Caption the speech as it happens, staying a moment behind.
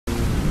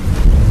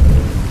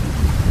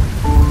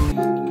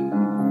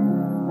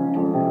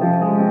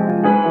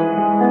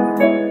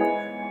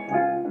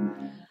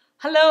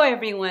Hello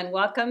everyone,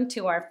 welcome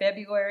to our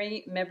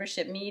February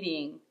membership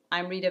meeting.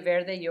 I'm Rita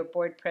Verde, your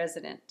board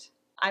president.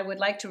 I would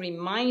like to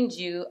remind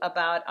you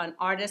about an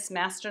artist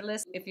master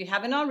list. If you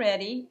haven't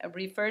already,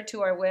 refer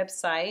to our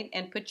website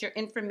and put your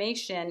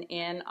information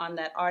in on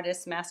that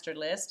artist master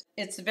list.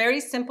 It's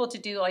very simple to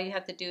do. All you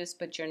have to do is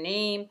put your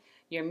name,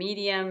 your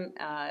medium,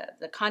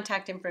 the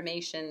contact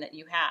information that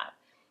you have.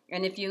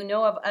 And if you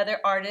know of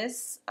other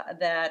artists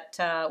that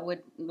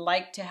would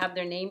like to have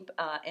their name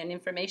and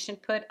information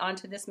put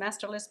onto this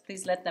master list,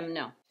 please let them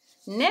know.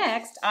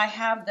 Next, I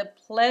have the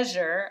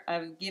pleasure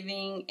of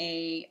giving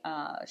a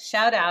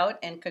shout out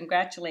and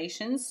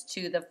congratulations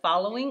to the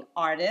following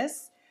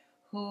artists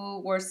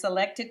who were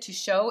selected to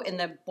show in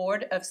the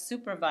Board of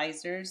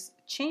Supervisors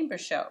Chamber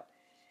Show.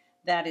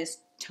 That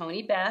is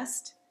Tony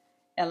Best,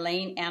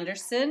 Elaine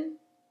Anderson,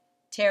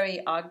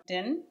 Terry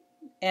Ogden,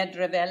 Ed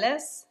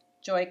Reveles,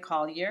 Joy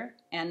Collier,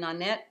 and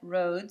Nanette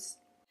Rhodes.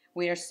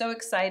 We are so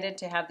excited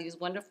to have these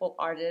wonderful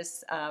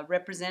artists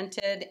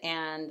represented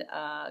and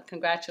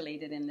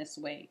congratulated in this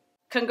way.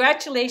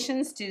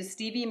 Congratulations to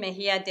Stevi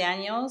Mejia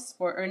Daniels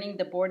for earning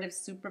the Board of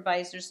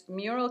Supervisors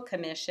Mural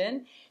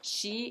Commission.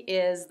 She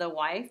is the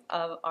wife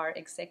of our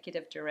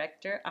Executive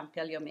Director,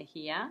 Ampelio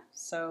Mejia.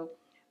 So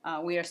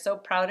we are so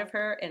proud of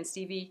her, and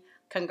Stevi,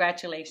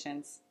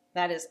 congratulations.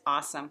 That is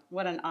awesome.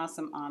 What an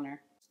awesome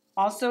honor.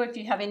 Also, if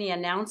you have any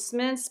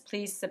announcements,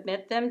 please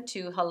submit them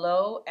to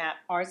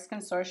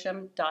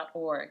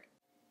hello@artsconsortium.org.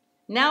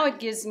 Now it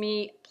gives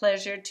me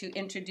pleasure to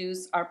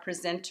introduce our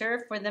presenter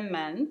for the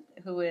month,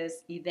 who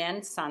is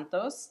Eden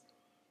Santos.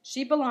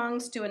 She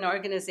belongs to an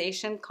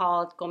organization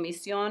called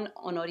Comision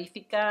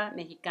Honorifica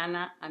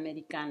Mexicana,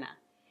 Americana.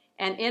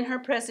 And in her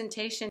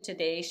presentation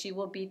today, she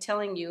will be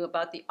telling you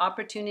about the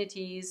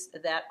opportunities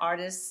that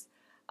artists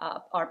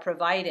are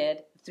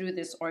provided through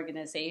this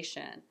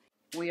organization.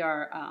 We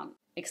are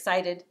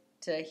excited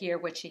to hear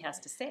what she has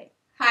to say.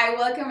 Hi,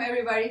 welcome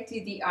everybody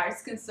to the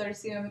Arts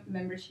Consortium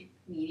membership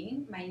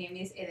meeting. My name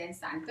is Eden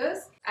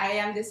Santos. I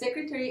am the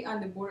secretary on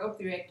the board of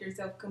directors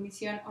of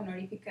Comision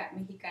Honorifica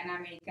Mexicana,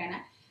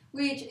 Americana,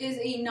 which is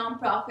a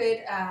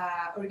nonprofit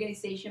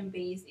organization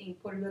based in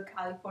Porterville,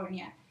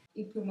 California.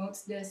 It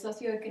promotes the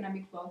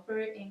socioeconomic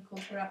welfare and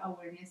cultural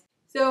awareness.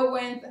 So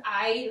when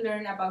I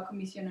learned about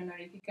Comision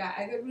Honorifica,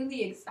 I got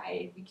really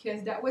excited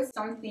because that was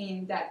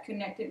something that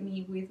connected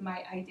me with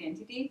my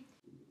identity.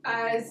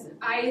 As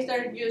I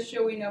started just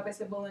showing up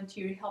as a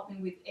volunteer,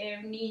 helping with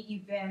any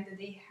event that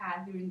they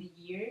had during the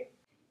year.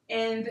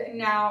 And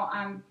now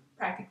I'm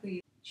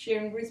practically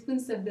sharing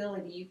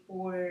responsibility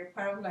for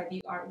part of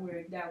the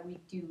artwork that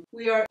we do.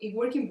 We are a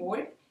working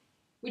board,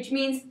 which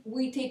means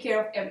we take care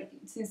of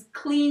everything, since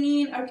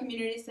cleaning our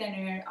community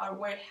center, our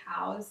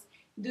warehouse,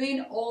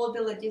 doing all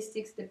the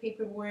logistics, the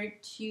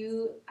paperwork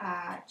to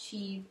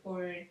achieve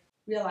or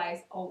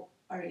realize all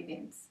our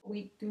events.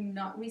 We do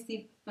not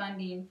receive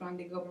funding from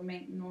the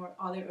government nor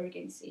other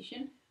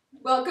organization.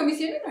 Well,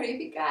 Comision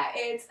Honorifica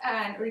is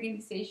an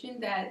organization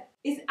that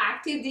is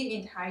active the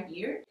entire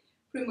year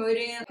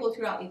promoting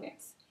cultural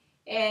events,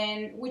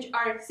 and which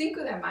are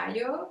Cinco de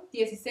Mayo,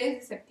 16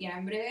 de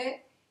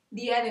septiembre,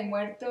 Día de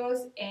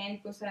Muertos,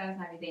 and Posadas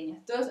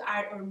Navideñas. Those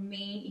are our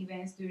main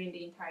events during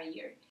the entire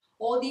year.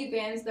 All the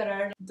events that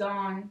are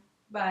done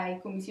by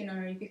Comision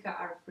Honorifica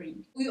are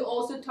free. We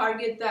also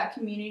target the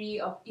community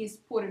of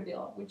East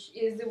Porterville, which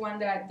is the one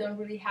that don't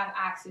really have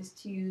access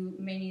to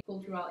many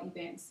cultural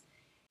events.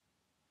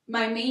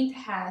 My main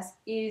task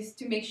is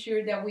to make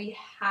sure that we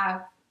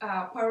have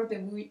part of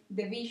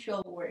the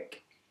visual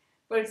work.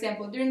 For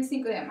example, during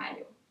Cinco de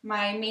Mayo,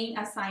 my main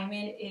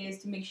assignment is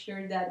to make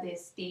sure that the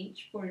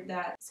stage for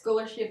the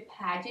scholarship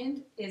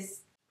pageant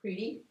is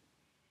pretty,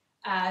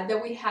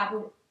 that we have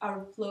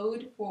our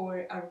float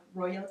for our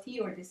royalty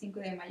or the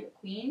Cinco de Mayo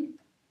queen,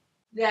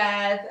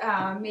 that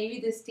maybe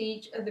the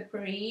stage of the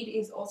parade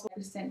is also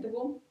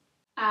presentable.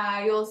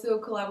 I also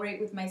collaborate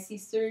with my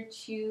sister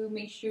to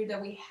make sure that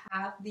we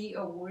have the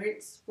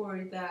awards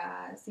for the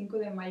Cinco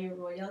de Mayo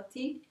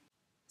royalty.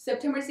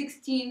 September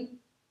 16th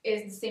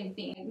is the same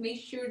thing. Make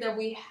sure that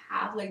we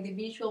have the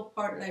visual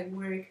part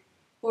work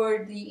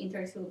for the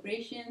entire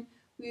celebration.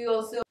 We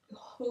also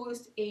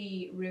host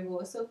a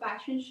Rebozo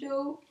fashion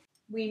show.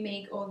 We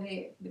make all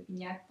the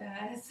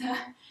piñatas,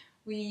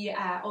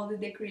 all the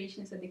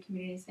decorations at the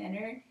community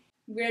center.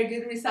 We're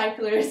good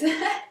recyclers.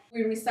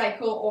 We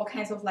recycle all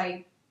kinds of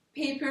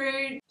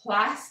paper,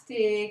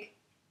 plastic,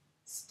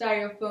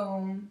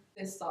 styrofoam,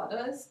 the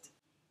sawdust,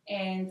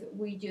 and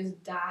we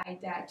just dye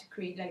that to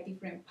create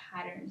different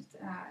patterns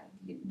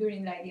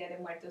during Dia de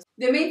Muertos.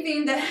 The main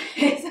thing that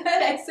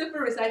is super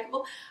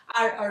recyclable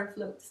are our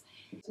floats.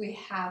 We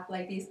have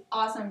this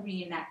awesome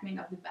reenactment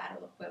of the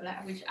Battle of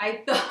Puebla, which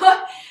I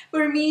thought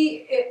for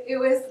me it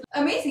was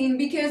amazing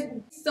because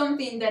it's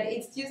something that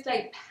it's just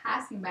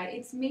passing by.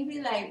 It's maybe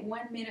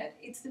 1 minute.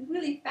 It's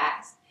really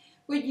fast,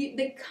 but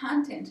the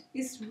content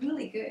is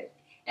really good,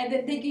 and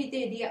then they get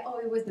the idea. Oh,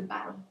 it was the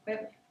Battle of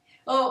Puebla.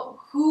 Oh,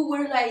 who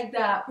were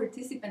the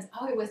participants?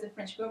 Oh, it was the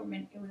French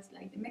government. It was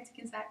the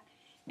Mexican side.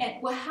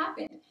 And what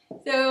happened?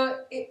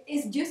 So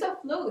it's just a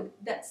float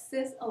that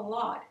says a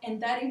lot,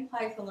 and that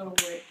implies a lot of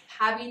work.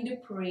 Having the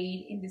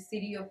parade in the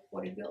city of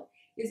Porterville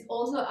is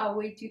also a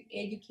way to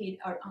educate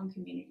our own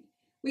community.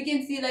 We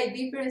can see like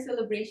different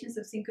celebrations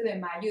of Cinco de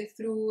Mayo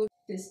through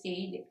the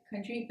state, the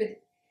country,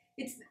 but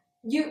it's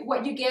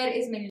what you get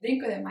is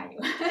Cinco de Mayo.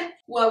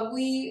 What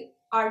we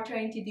are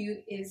trying to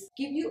do is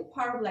give you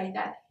part of like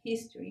that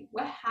history.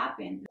 What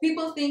happened?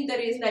 People think that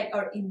it's like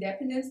our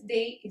Independence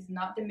Day is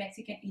not the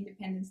Mexican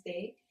Independence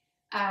Day.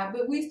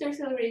 But we start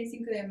celebrating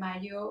Cinco de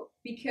Mayo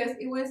because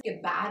it was a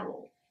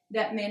battle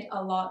that meant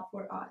a lot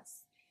for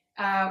us.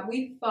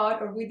 We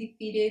fought or we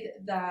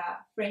defeated the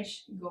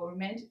French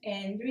government,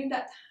 and during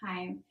that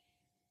time,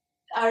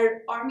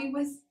 our army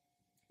was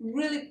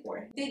really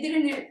poor. They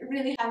didn't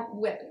really have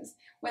weapons.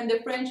 When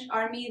the French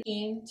army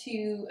came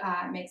to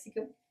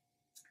Mexico,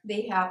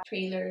 they have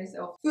trailers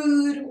of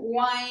food,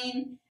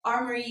 wine,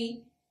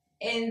 armory,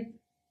 and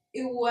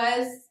it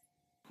was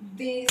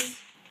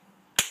this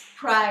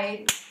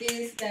pride,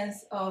 this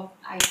sense of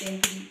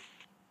identity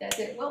that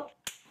said, well,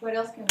 what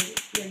else can we do?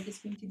 We're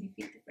just going to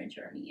defeat the French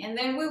army. And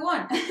then we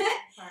won.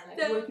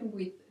 So, working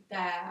with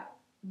the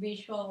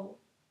visual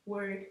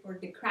work or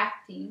the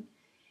crafting,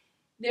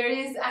 there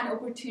is an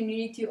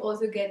opportunity to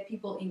also get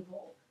people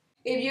involved.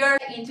 If you're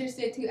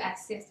interested to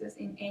access us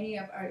in any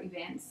of our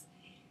events,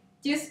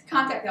 just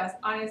contact us.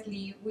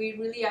 Honestly, we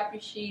really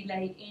appreciate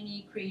like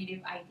any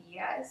creative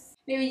ideas.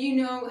 Maybe you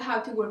know how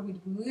to work with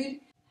wood,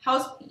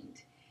 house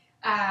paint,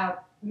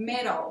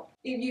 metal.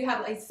 If you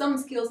have like some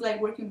skills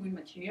like working with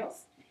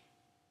materials,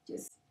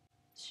 just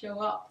show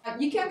up.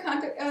 You can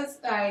contact us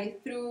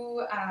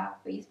through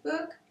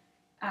Facebook.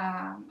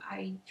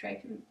 I try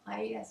to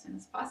reply as soon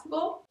as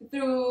possible.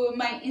 Through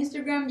my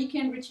Instagram, you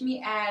can reach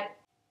me at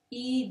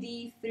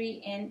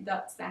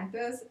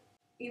ed3n.santos.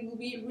 It will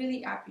be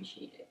really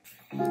appreciated.